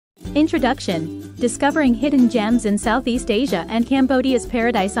Introduction: Discovering hidden gems in Southeast Asia and Cambodia's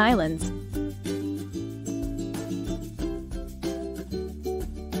Paradise Islands.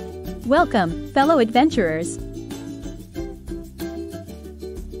 Welcome, fellow adventurers.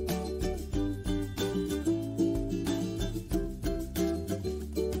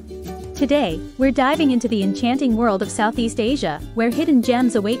 Today, we're diving into the enchanting world of Southeast Asia, where hidden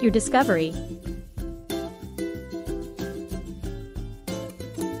gems await your discovery.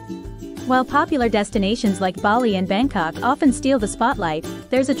 While popular destinations like Bali and Bangkok often steal the spotlight,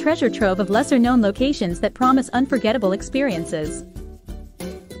 there's a treasure trove of lesser-known locations that promise unforgettable experiences.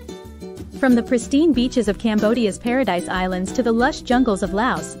 From the pristine beaches of Cambodia's Paradise Islands to the lush jungles of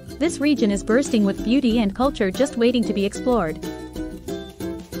Laos, this region is bursting with beauty and culture just waiting to be explored.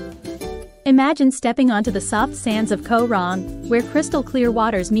 Imagine stepping onto the soft sands of Koh Rong, where crystal-clear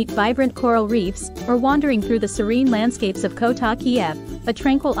waters meet vibrant coral reefs, or wandering through the serene landscapes of Koh Ta Kiev, a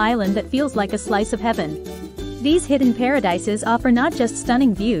tranquil island that feels like a slice of heaven. These hidden paradises offer not just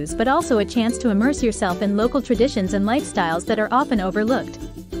stunning views but also a chance to immerse yourself in local traditions and lifestyles that are often overlooked.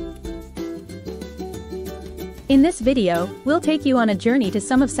 In this video, we'll take you on a journey to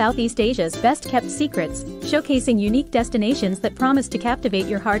some of Southeast Asia's best-kept secrets, showcasing unique destinations that promise to captivate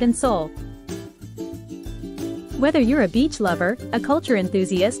your heart and soul. Whether you're a beach lover, a culture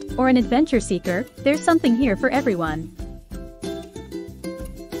enthusiast, or an adventure seeker, there's something here for everyone.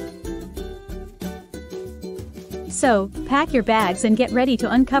 So, pack your bags and get ready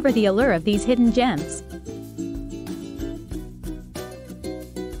to uncover the allure of these hidden gems.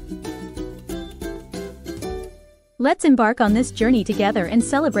 Let's embark on this journey together and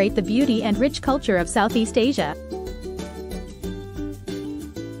celebrate the beauty and rich culture of Southeast Asia.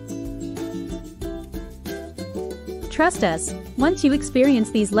 Trust us, once you experience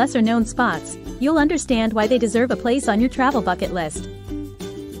these lesser-known spots, you'll understand why they deserve a place on your travel bucket list.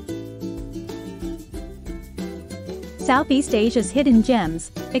 Southeast Asia's hidden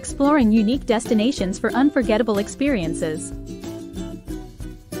gems, exploring unique destinations for unforgettable experiences.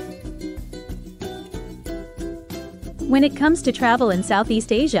 When it comes to travel in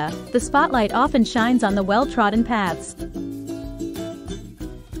Southeast Asia, the spotlight often shines on the well-trodden paths.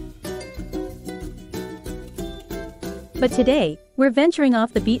 But today, we're venturing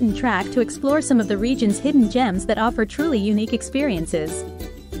off the beaten track to explore some of the region's hidden gems that offer truly unique experiences.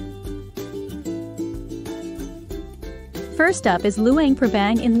 First up is Luang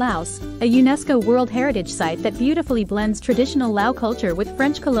Prabang in Laos, a UNESCO World Heritage Site that beautifully blends traditional Lao culture with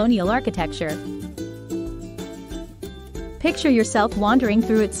French colonial architecture. Picture yourself wandering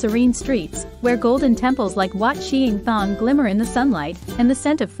through its serene streets, where golden temples like Wat Chiang Thong glimmer in the sunlight, and the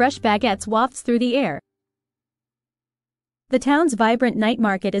scent of fresh baguettes wafts through the air. The town's vibrant night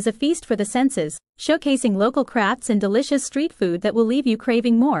market is a feast for the senses, showcasing local crafts and delicious street food that will leave you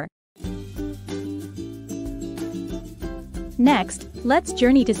craving more. Next, let's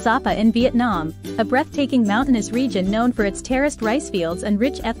journey to Sapa in Vietnam, a breathtaking mountainous region known for its terraced rice fields and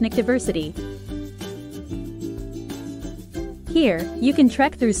rich ethnic diversity. Here, you can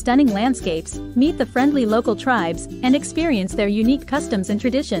trek through stunning landscapes, meet the friendly local tribes, and experience their unique customs and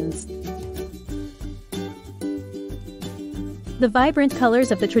traditions. The vibrant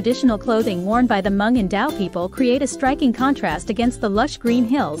colors of the traditional clothing worn by the Hmong and Dao people create a striking contrast against the lush green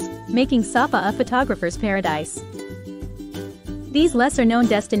hills, making Sapa a photographer's paradise. These lesser-known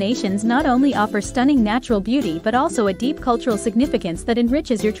destinations not only offer stunning natural beauty but also a deep cultural significance that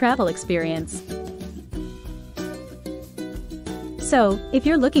enriches your travel experience. So, if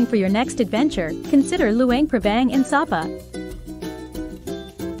you're looking for your next adventure, consider Luang Prabang in Sapa.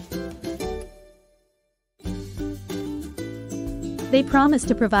 They promise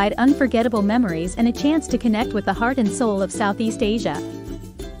to provide unforgettable memories and a chance to connect with the heart and soul of Southeast Asia.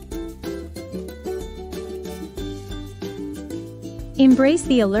 Embrace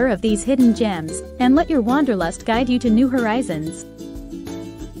the allure of these hidden gems, and let your wanderlust guide you to new horizons.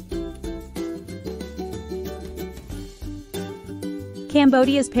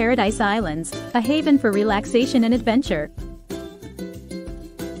 Cambodia's Paradise Islands, a haven for relaxation and adventure.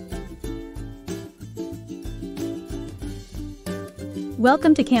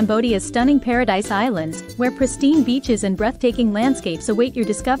 Welcome to Cambodia's stunning Paradise Islands, where pristine beaches and breathtaking landscapes await your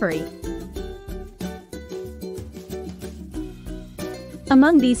discovery.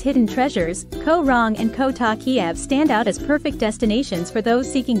 Among these hidden treasures, Koh Rong and Koh Ta Kiev stand out as perfect destinations for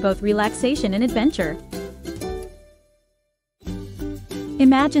those seeking both relaxation and adventure.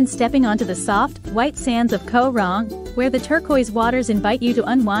 Imagine stepping onto the soft, white sands of Koh Rong, where the turquoise waters invite you to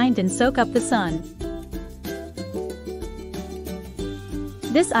unwind and soak up the sun.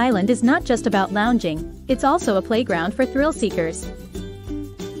 This island is not just about lounging, it's also a playground for thrill seekers.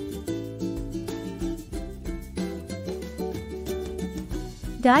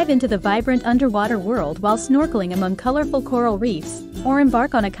 Dive into the vibrant underwater world while snorkeling among colorful coral reefs, or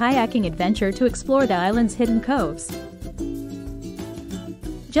embark on a kayaking adventure to explore the island's hidden coves.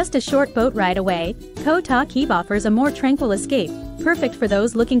 Just a short boat ride away, Koh Ta Keep offers a more tranquil escape, perfect for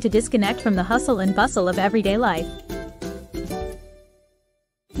those looking to disconnect from the hustle and bustle of everyday life.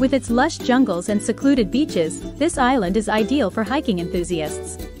 With its lush jungles and secluded beaches, this island is ideal for hiking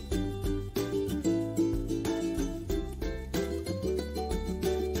enthusiasts.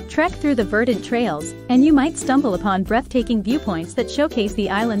 Trek through the verdant trails, and you might stumble upon breathtaking viewpoints that showcase the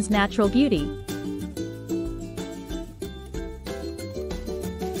island's natural beauty.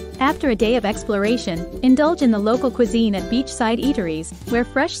 After a day of exploration, indulge in the local cuisine at beachside eateries, where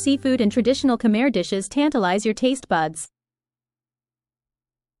fresh seafood and traditional Khmer dishes tantalize your taste buds.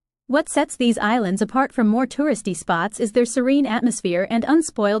 What sets these islands apart from more touristy spots is their serene atmosphere and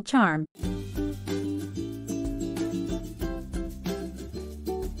unspoiled charm.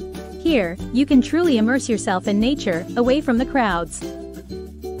 Here, you can truly immerse yourself in nature, away from the crowds.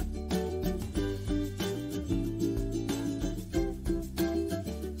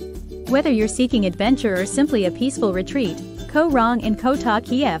 Whether you're seeking adventure or simply a peaceful retreat, Koh Rong and Koh Ta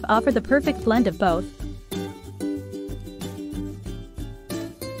Kiev offer the perfect blend of both.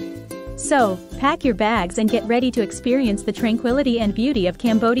 So, pack your bags and get ready to experience the tranquility and beauty of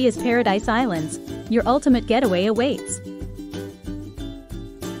Cambodia's Paradise Islands. Your ultimate getaway awaits.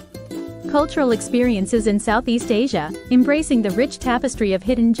 Cultural experiences in Southeast Asia, embracing the rich tapestry of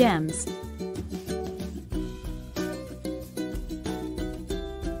hidden gems.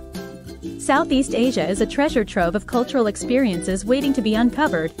 Southeast Asia is a treasure trove of cultural experiences waiting to be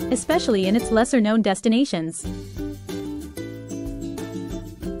uncovered, especially in its lesser-known destinations.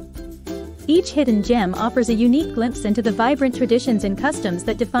 Each hidden gem offers a unique glimpse into the vibrant traditions and customs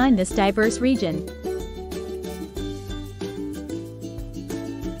that define this diverse region.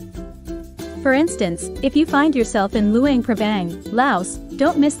 For instance, if you find yourself in Luang Prabang, Laos,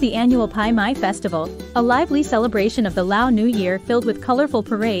 don't miss the annual Pai Mai Festival, a lively celebration of the Lao New Year filled with colorful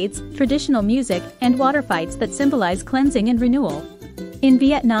parades, traditional music, and water fights that symbolize cleansing and renewal. In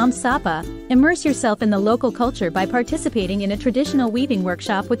Vietnam, Sapa, immerse yourself in the local culture by participating in a traditional weaving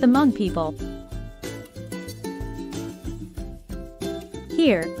workshop with the Hmong people.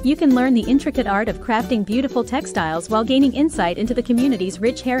 Here, you can learn the intricate art of crafting beautiful textiles while gaining insight into the community's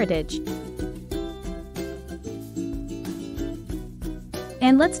rich heritage.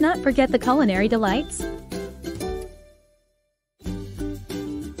 And let's not forget the culinary delights.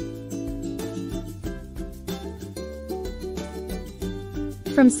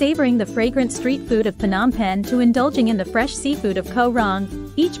 From savoring the fragrant street food of Phnom Penh to indulging in the fresh seafood of Koh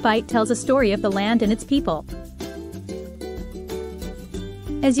Rong, each bite tells a story of the land and its people.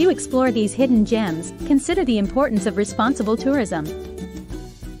 As you explore these hidden gems, consider the importance of responsible tourism.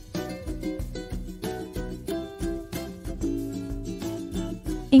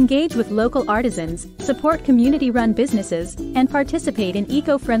 Engage with local artisans, support community-run businesses, and participate in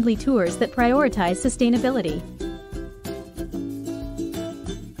eco-friendly tours that prioritize sustainability.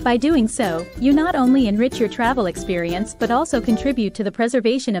 By doing so, you not only enrich your travel experience but also contribute to the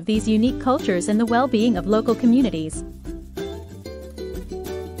preservation of these unique cultures and the well-being of local communities.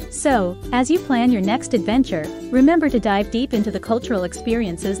 So, as you plan your next adventure, remember to dive deep into the cultural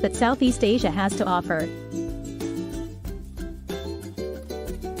experiences that Southeast Asia has to offer.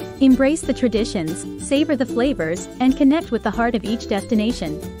 Embrace the traditions, savor the flavors, and connect with the heart of each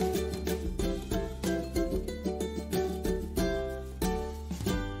destination.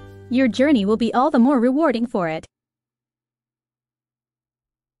 Your journey will be all the more rewarding for it.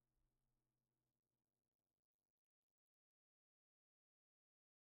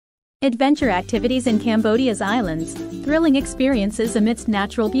 Adventure activities in Cambodia's islands, thrilling experiences amidst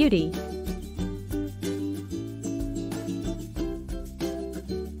natural beauty.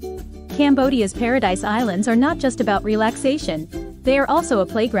 Cambodia's Paradise Islands are not just about relaxation, they are also a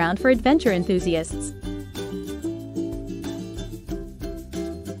playground for adventure enthusiasts.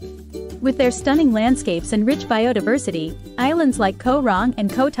 With their stunning landscapes and rich biodiversity, islands like Koh Rong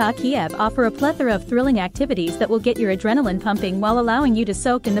and Koh Ta Kiev offer a plethora of thrilling activities that will get your adrenaline pumping while allowing you to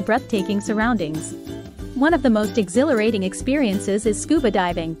soak in the breathtaking surroundings. One of the most exhilarating experiences is scuba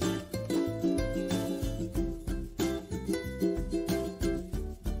diving.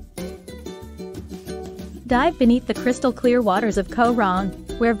 Dive beneath the crystal-clear waters of Koh Rong,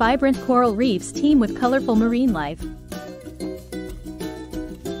 where vibrant coral reefs teem with colorful marine life.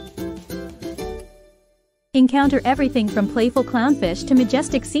 Encounter everything from playful clownfish to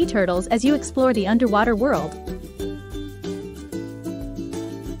majestic sea turtles as you explore the underwater world.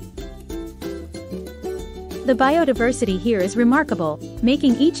 The biodiversity here is remarkable,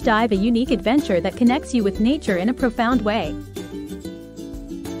 making each dive a unique adventure that connects you with nature in a profound way.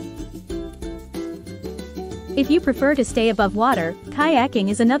 If you prefer to stay above water, kayaking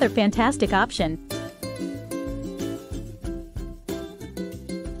is another fantastic option.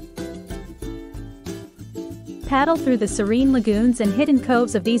 Paddle through the serene lagoons and hidden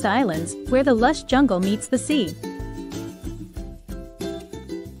coves of these islands, where the lush jungle meets the sea.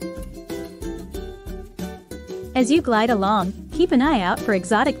 As you glide along, keep an eye out for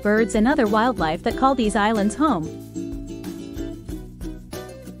exotic birds and other wildlife that call these islands home.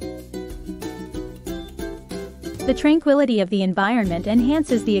 The tranquility of the environment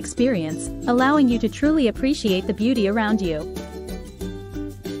enhances the experience, allowing you to truly appreciate the beauty around you.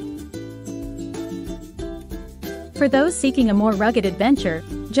 For those seeking a more rugged adventure,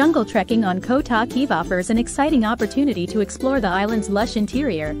 jungle trekking on Koh Ta Kiv offers an exciting opportunity to explore the island's lush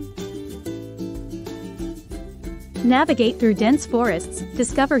interior. Navigate through dense forests,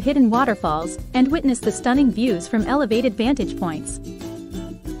 discover hidden waterfalls, and witness the stunning views from elevated vantage points.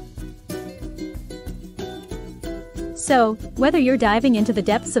 So, whether you're diving into the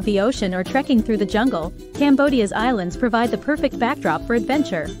depths of the ocean or trekking through the jungle, Cambodia's islands provide the perfect backdrop for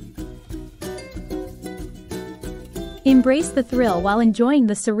adventure. Embrace the thrill while enjoying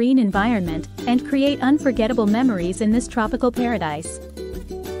the serene environment, and create unforgettable memories in this tropical paradise.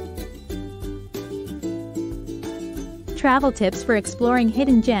 Travel tips for exploring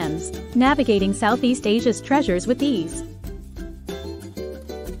hidden gems, navigating Southeast Asia's treasures with ease.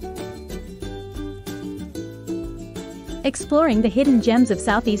 Exploring the hidden gems of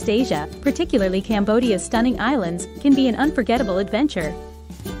Southeast Asia, particularly Cambodia's stunning islands, can be an unforgettable adventure.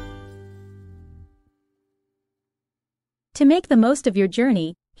 To make the most of your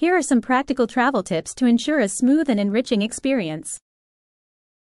journey, here are some practical travel tips to ensure a smooth and enriching experience.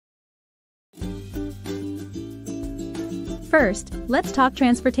 First, let's talk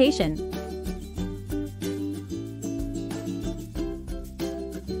transportation.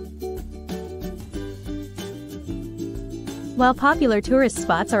 While popular tourist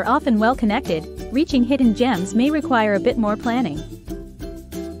spots are often well connected, reaching hidden gems may require a bit more planning.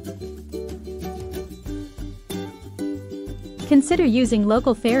 Consider using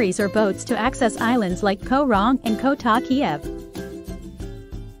local ferries or boats to access islands like Koh Rong and Koh Ta Kiev.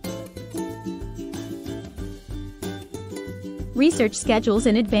 Research schedules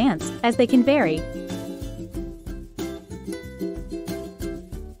in advance, as they can vary.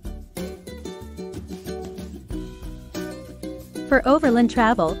 For overland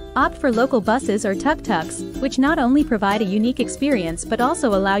travel, opt for local buses or tuk-tuks, which not only provide a unique experience but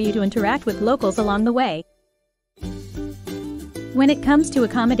also allow you to interact with locals along the way. When it comes to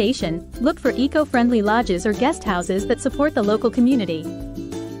accommodation, look for eco-friendly lodges or guest houses that support the local community.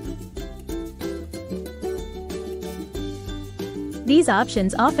 These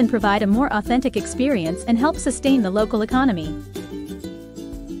options often provide a more authentic experience and help sustain the local economy.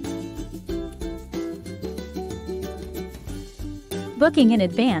 Booking in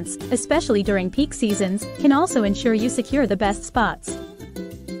advance, especially during peak seasons, can also ensure you secure the best spots.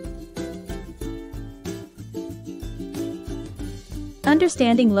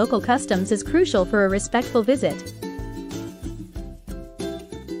 Understanding local customs is crucial for a respectful visit.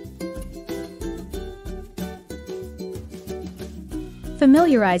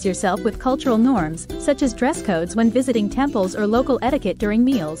 Familiarize yourself with cultural norms, such as dress codes when visiting temples or local etiquette during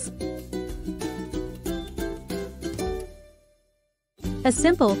meals. A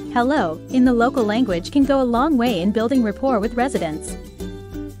simple "hello" in the local language can go a long way in building rapport with residents.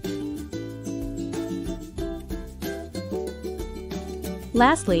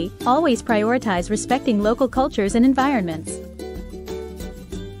 Lastly, always prioritize respecting local cultures and environments.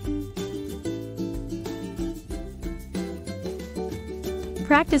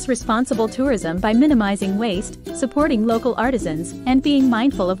 Practice responsible tourism by minimizing waste, supporting local artisans, and being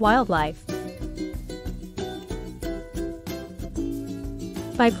mindful of wildlife.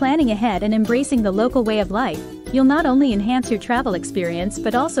 By planning ahead and embracing the local way of life, you'll not only enhance your travel experience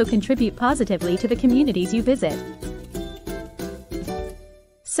but also contribute positively to the communities you visit.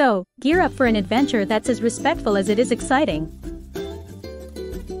 So, gear up for an adventure that's as respectful as it is exciting.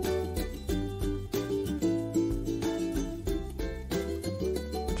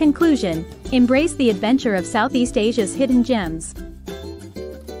 Conclusion: embrace the adventure of Southeast Asia's hidden gems.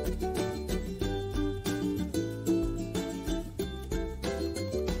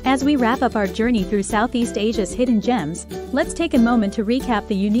 As we wrap up our journey through Southeast Asia's hidden gems, let's take a moment to recap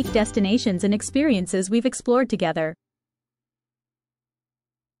the unique destinations and experiences we've explored together.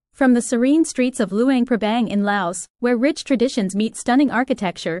 From the serene streets of Luang Prabang in Laos, where rich traditions meet stunning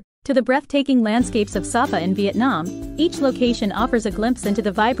architecture, To the breathtaking landscapes of Sapa in Vietnam, each location offers a glimpse into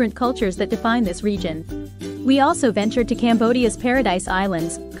the vibrant cultures that define this region. We also ventured to Cambodia's Paradise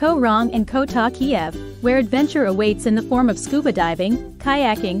Islands, Koh Rong and Koh Ta Kiev, where adventure awaits in the form of scuba diving,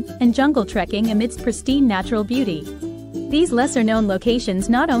 kayaking, and jungle trekking amidst pristine natural beauty. These lesser-known locations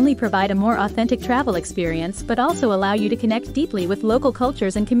not only provide a more authentic travel experience but also allow you to connect deeply with local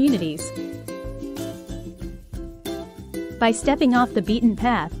cultures and communities. By stepping off the beaten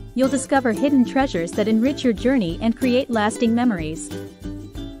path, you'll discover hidden treasures that enrich your journey and create lasting memories.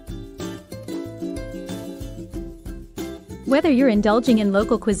 Whether you're indulging in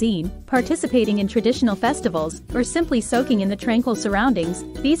local cuisine, participating in traditional festivals, or simply soaking in the tranquil surroundings,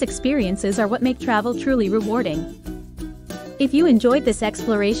 these experiences are what make travel truly rewarding. If you enjoyed this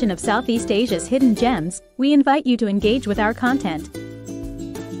exploration of Southeast Asia's hidden gems, we invite you to engage with our content.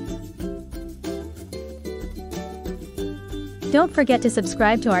 Don't forget to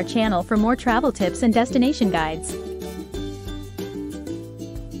subscribe to our channel for more travel tips and destination guides.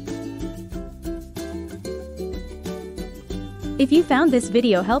 If you found this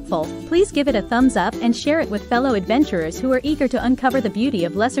video helpful, please give it a thumbs up and share it with fellow adventurers who are eager to uncover the beauty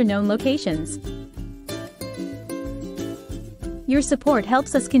of lesser-known locations. Your support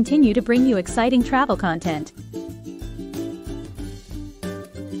helps us continue to bring you exciting travel content.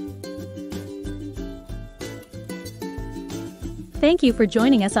 Thank you for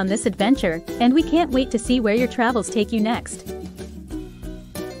joining us on this adventure, and we can't wait to see where your travels take you next.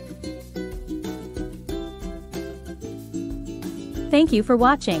 Thank you for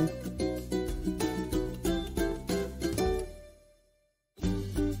watching.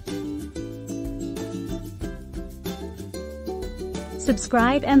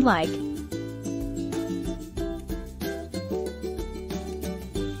 Subscribe and like.